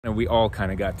And we all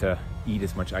kind of got to eat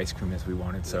as much ice cream as we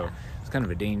wanted, so it's kind of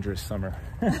a dangerous summer,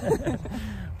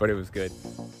 but it was good.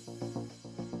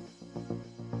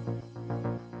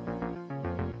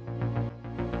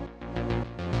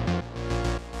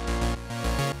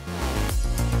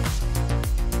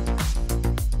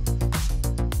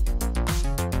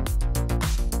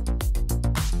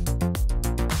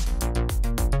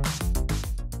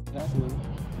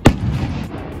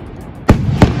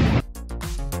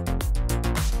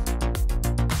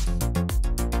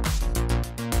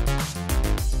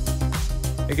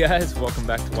 Hey guys, welcome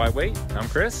back to Why Wait. I'm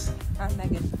Chris. I'm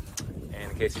Megan.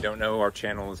 And in case you don't know, our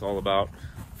channel is all about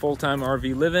full-time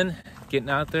RV living, getting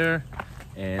out there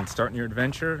and starting your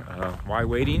adventure. Why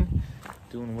waiting?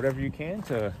 Doing whatever you can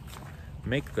to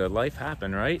make the life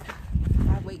happen, right?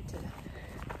 Why wait to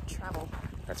travel?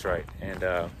 That's right. And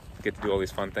get to do all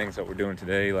these fun things that we're doing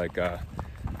today, like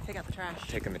take out the trash.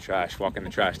 Taking the trash, walking the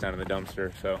trash down to the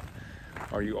dumpster. So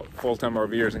all you full-time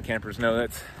RVers and campers know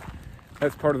that's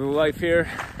part of the life here.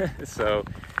 So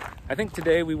I think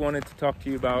today we wanted to talk to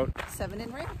you about Seven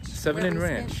in Ranch. Seven in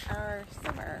Ranch. Spent our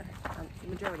summer, the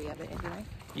majority of it anyway.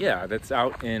 Yeah, that's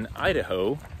out in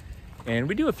Idaho. And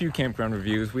we do a few campground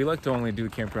reviews. We like to only do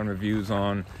campground reviews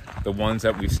on the ones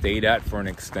that we've stayed at for an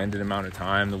extended amount of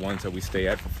time, the ones that we stay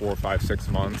at for 4, 5, 6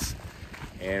 months.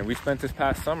 And we spent this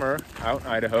past summer out in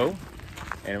Idaho,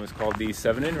 and it was called the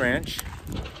Seven in Ranch.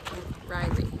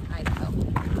 Ririe, Idaho.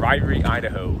 Ririe,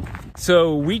 Idaho.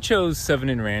 So we chose Seven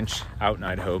in Ranch out in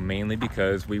Idaho mainly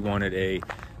because we wanted a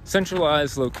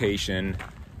centralized location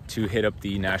to hit up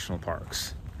the national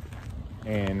parks.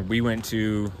 And we went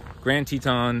to Grand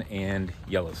Teton and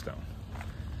Yellowstone.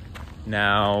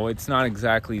 Now, it's not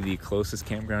exactly the closest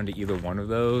campground to either one of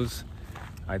those.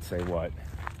 I'd say what?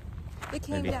 It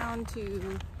came down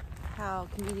to how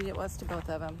convenient it was to both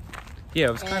of them. Yeah,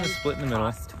 it was kind of split in the middle.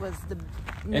 Cost was the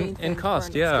main thing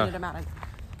cost, for an extended amount of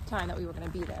time that we were going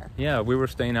to be there. Yeah, we were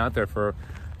staying out there for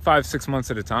 5, 6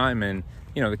 months at a time, and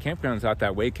you know the campgrounds out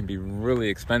that way can be really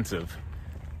expensive.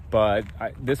 But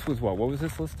this was what was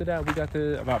this listed at? We got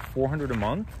to about $400 a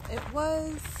month. It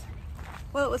was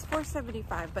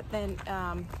 $475, but then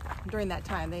during that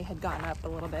time they had gone up a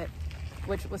little bit,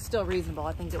 which was still reasonable.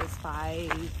 I think it was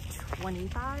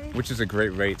 $525, which is a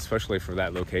great rate, especially for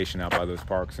that location out by those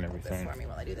parks and everything. For me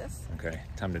while I do this. Okay,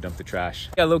 time to dump the trash.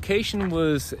 Yeah, location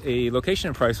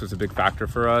and price was a big factor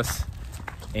for us,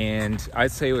 and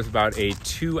I'd say it was about a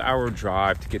 2-hour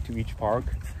drive to get to each park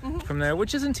from there,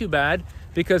 which isn't too bad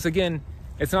because again,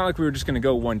 it's not like we were just going to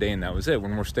go one day and that was it.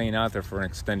 When we're staying out there for an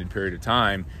extended period of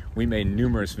time, we made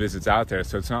numerous visits out there,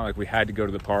 so it's not like we had to go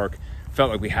to the park,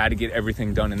 felt like we had to get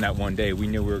everything done in that one day. We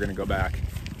knew we were going to go back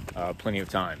plenty of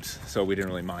times, so we didn't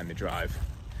really mind the drive.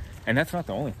 And that's not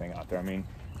the only thing out there. I mean,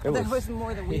 there was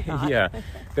more than we thought. Yeah,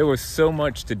 there was so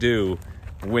much to do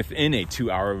within a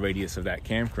 2-hour radius of that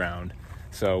campground,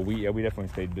 so we definitely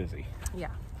stayed busy. Yeah,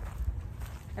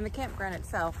 and the campground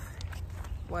itself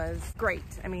was great.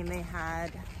 I mean, they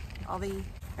had all the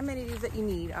amenities that you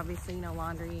need, obviously, you know,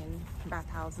 laundry and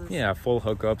bathhouses. Yeah, full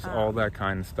hookups, all that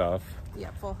kind of stuff.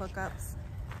 Yeah, full hookups.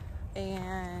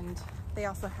 And they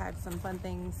also had some fun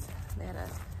things. They had a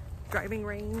driving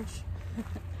range.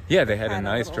 Yeah, they had a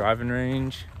nice driving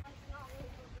range.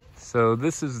 So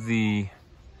this is the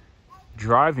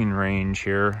driving range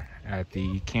here at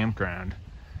the campground,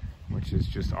 which is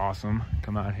just awesome.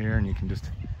 Come out here and you can just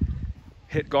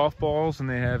hit golf balls, and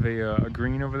they have a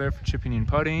green over there for chipping and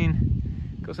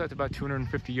putting. It goes out to about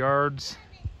 250 yards,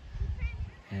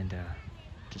 and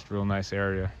just a real nice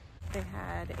area. They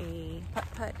had a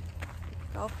putt-putt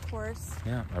golf course.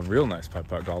 Yeah, a real nice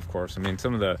putt-putt golf course. I mean,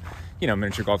 some of the,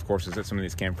 miniature golf courses at some of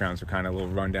these campgrounds are kind of a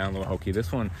little run down, a little hokey.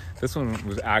 This one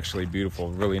was actually beautiful,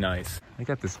 really nice. They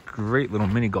got this great little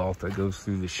mini golf that goes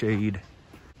through the shade.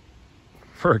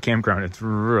 For a campground, it's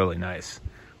really nice.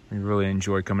 We really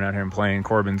enjoy coming out here and playing.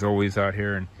 Corbin's always out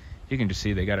here, and you can just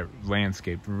see they got it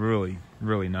landscaped really,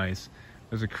 really nice.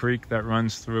 There's a creek that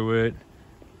runs through it,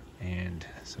 and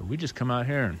so we just come out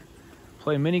here and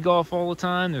play mini golf all the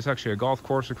time. There's actually a golf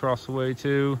course across the way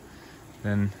too.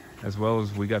 Then, as well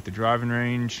as we got the driving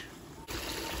range.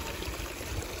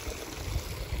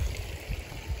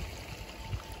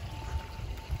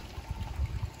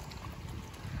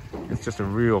 It's just a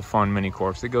real fun mini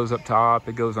course. It goes up top,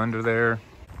 it goes under there.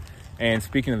 And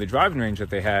speaking of the driving range that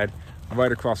they had,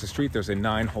 right across the street, there's a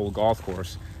 9-hole golf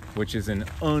course, which is in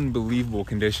unbelievable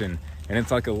condition. And it's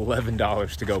like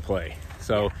 $11 to go play.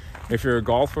 So if you're a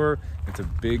golfer, it's a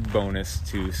big bonus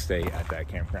to stay at that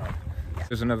campground.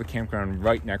 There's another campground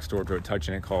right next door to it,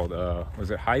 touching it, called, was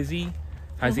it Hyzee?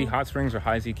 Hyzee Hot Springs or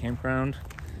Hyzee Campground?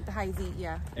 The High Z,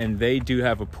 yeah. And they do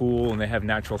have a pool, and they have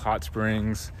natural hot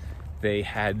springs. They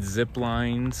had zip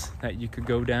lines that you could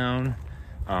go down.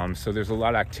 So there's a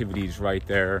lot of activities right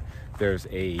there. There's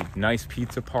a nice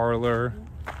pizza parlor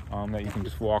that you can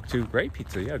just walk to. Great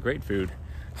pizza, yeah, great food.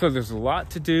 So there's a lot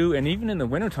to do, and even in the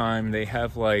wintertime, they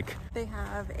have like... They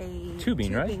have a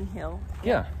tubing, right? hill.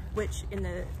 Yeah. Which in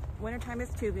the wintertime is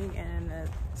tubing, and in the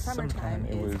summertime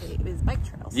is bike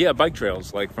trails. Yeah, bike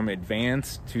trails, like from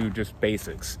advanced to just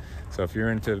basics. So if you're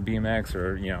into BMX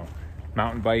or, you know,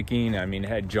 mountain biking, I mean, it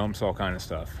had jumps, all kind of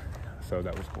stuff. So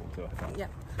that was cool too, I thought. Yeah.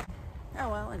 Oh,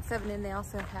 well, in 7 In, they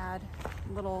also had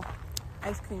a little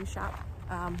ice cream shop.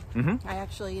 I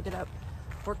actually ended up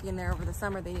working there over the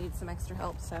summer. They needed some extra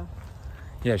help, so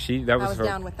yeah, I was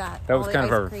down with that. That was kind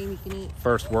of our eat.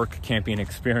 first work camping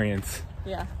experience.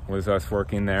 Yeah, was us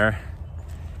working there.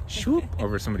 Shoop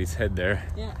over somebody's head there.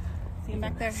 Yeah, see him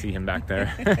back there. See him back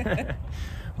there.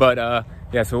 But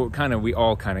yeah, so we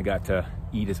all kind of got to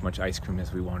eat as much ice cream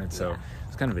as we wanted. So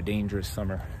it's kind of a dangerous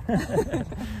summer,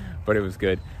 but it was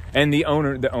good. And the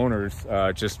owners,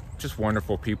 just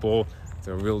wonderful people.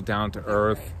 They're real down to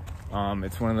earth.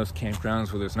 It's one of those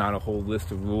campgrounds where there's not a whole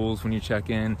list of rules when you check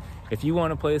in. If you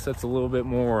want a place that's a little bit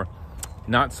more,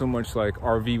 not so much like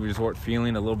RV resort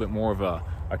feeling, a little bit more of a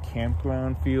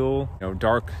campground feel, you know,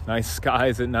 dark, nice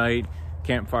skies at night,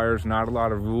 campfires, not a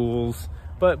lot of rules,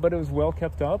 but it was well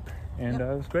kept up, and it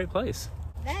was a great place.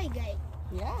 Very great.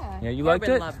 Yeah. Yeah, you liked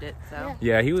it? Loved it. So.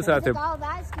 Yeah, he was out there. All the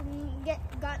ice cream,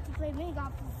 got to play mini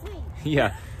golf for free.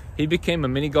 Yeah. He became a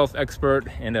mini golf expert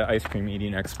and an ice cream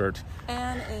eating expert.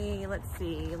 And a, let's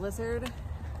see, lizard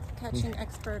catching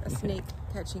expert, a snake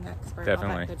catching expert,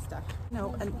 Definitely. all that good stuff.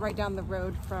 No, and right down the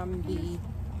road from the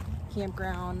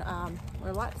campground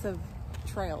were lots of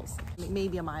trails,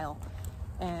 maybe a mile.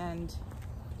 And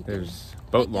there's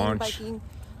boat launch. Biking,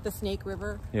 the Snake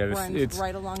River runs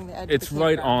right along the edge It's of the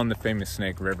right campground. on the famous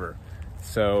Snake River.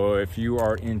 So if you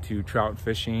are into trout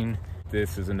fishing,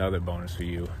 this is another bonus for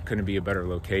you. Couldn't be a better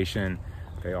location.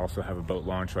 They also have a boat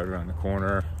launch right around the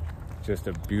corner. Just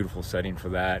a beautiful setting for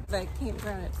that. The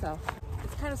campground itself,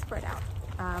 it's kind of spread out.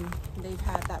 They've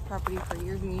had that property for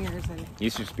years and years, and it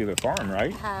used to just be the farm,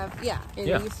 right?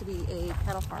 It used to be a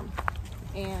cattle farm,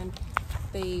 and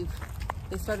they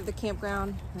started the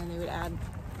campground, and then they would add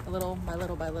little by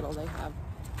little by little. They have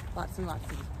lots and lots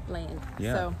of land.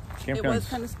 Yeah. So it was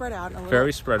kind of spread out.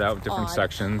 Very spread out, different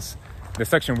sections. The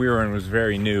section we were in was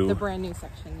very new. The brand new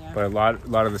section, yeah. But a lot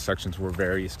of the sections were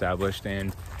very established,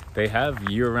 and they have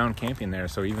year-round camping there.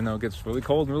 So even though it gets really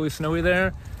cold and really snowy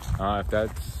there, if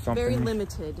that's something... Very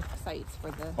limited sites for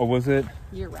the... Oh, was it?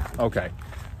 Year-round. Okay.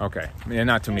 Okay. And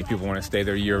not too many people want to stay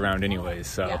there year-round anyways,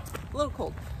 so... Yeah, a little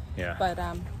cold. Yeah. But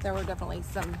there were definitely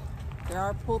some... There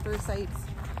are pull-through sites,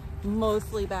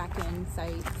 mostly back-end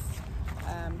sites.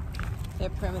 They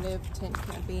have primitive tent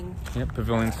camping. Yep,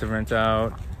 pavilions to rent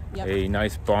out. Yep. A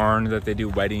nice barn that they do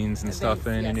weddings and stuff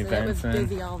in, and events. It was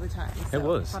busy all the time. So it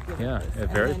was, yeah, a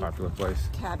very popular place.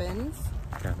 Cabins.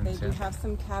 They do have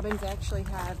some cabins. They actually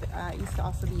have, used to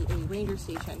also be a ranger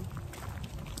station.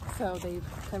 So they've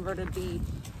converted the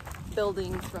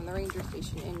buildings from the ranger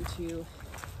station into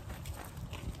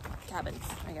cabins,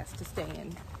 I guess, to stay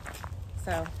in.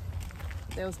 So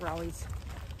those were always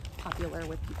popular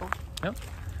with people. Yep.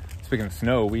 Speaking of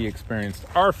snow, we experienced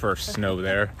our first snow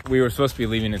there. We were supposed to be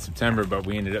leaving in September, but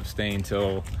we ended up staying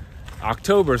till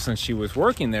October. Since she was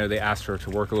working there, they asked her to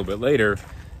work a little bit later.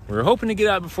 We were hoping to get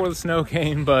out before the snow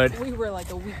came, but... We were like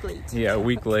a week late. Yeah, a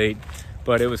week late,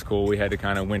 but it was cool. We had to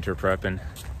kind of winter prep and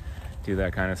do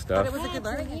that kind of stuff. But it was a good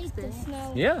learning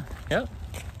experience. Yeah, yeah.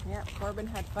 Yeah, Corbin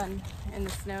had fun in the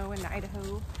snow in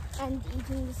Idaho. And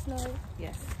eating the snow.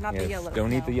 Yes, not the yellow don't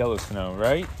snow. eat the yellow snow,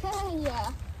 right?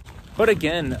 Yeah. But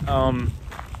again,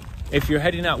 if you're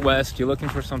heading out west, you're looking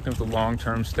for something with a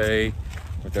long-term stay,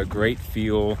 with a great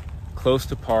feel, close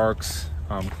to parks,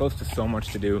 close to so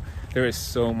much to do. There is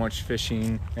so much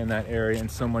fishing in that area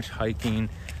and so much hiking,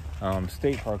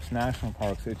 state parks, national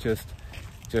parks. It just,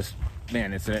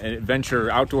 man, it's an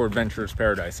adventure, outdoor adventurous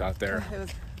paradise out there. It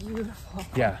was beautiful.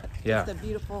 Yeah, yeah. Just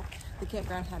the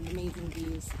campground had amazing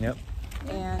views. Yep.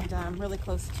 And really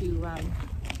close to,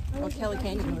 Kelly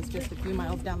Canyon was just a few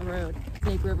miles down the road.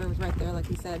 Snake River was right there, like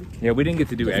you said. Yeah, we didn't get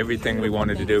to do everything we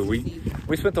wanted to do.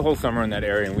 We spent the whole summer in that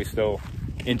area, and we still,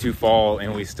 into fall,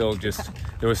 and we still just,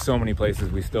 there was so many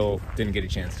places we still didn't get a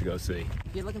chance to go see.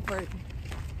 If you're looking for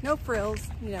no frills,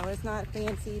 you know, it's not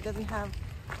fancy, it doesn't have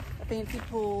a fancy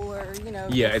pool or, you know.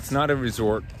 Yeah, it's not a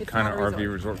resort kind of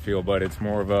RV resort feel, but it's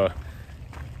more of a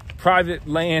private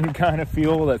land kind of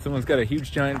feel that someone's got a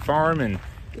huge giant farm and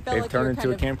They've turned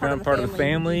into a campground, part of the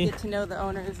family. You get to know the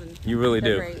owners. And you really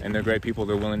do. Great. And they're great people.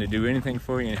 They're willing to do anything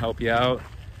for you and help you out.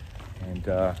 And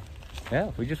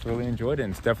yeah, we just really enjoyed it.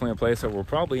 And it's definitely a place that we'll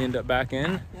probably end up back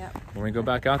in when we go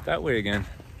back out that way again.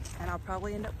 And I'll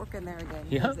probably end up working there again.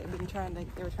 Yeah. They were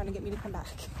trying to get me to come back.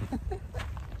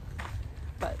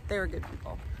 But they were good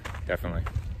people. Definitely.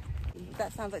 If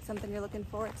that sounds like something you're looking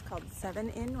for, it's called 7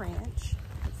 Inn Ranch.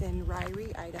 It's in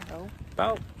Ririe, Idaho.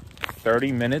 About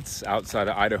 30 minutes outside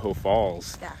of Idaho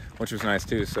Falls, which was nice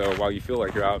too. So while you feel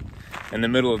like you're out in the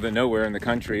middle of the nowhere in the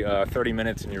country, 30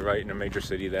 minutes and you're right in a major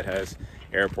city that has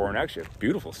airport, and actually a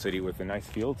beautiful city with a nice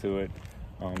feel to it.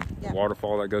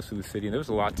 Waterfall that goes through the city. There's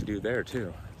a lot to do there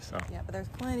too. So yeah, but there's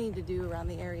plenty to do around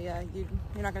the area. You're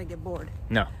not going to get bored.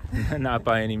 No, not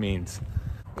by any means.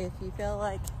 If you feel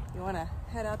like you want to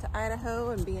head out to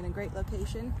Idaho and be in a great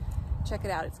location, check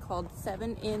it out. It's called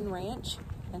 7 Inn Ranch.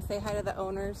 And say hi to the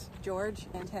owners, George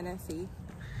and Tennessee.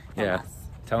 Yeah,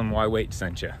 tell them why Wait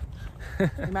sent you.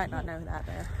 They might not know that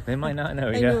there. They might not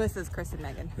know, They knew us as Chris and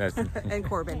Megan. And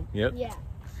Corbin. Yep. Yeah.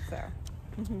 So.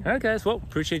 All right, guys. Well,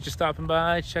 appreciate you stopping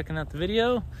by, checking out the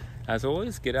video. As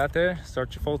always, get out there,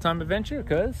 start your full-time adventure,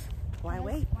 because... Why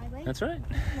wait? Why wait? That's right.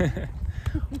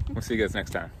 We'll see you guys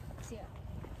next time.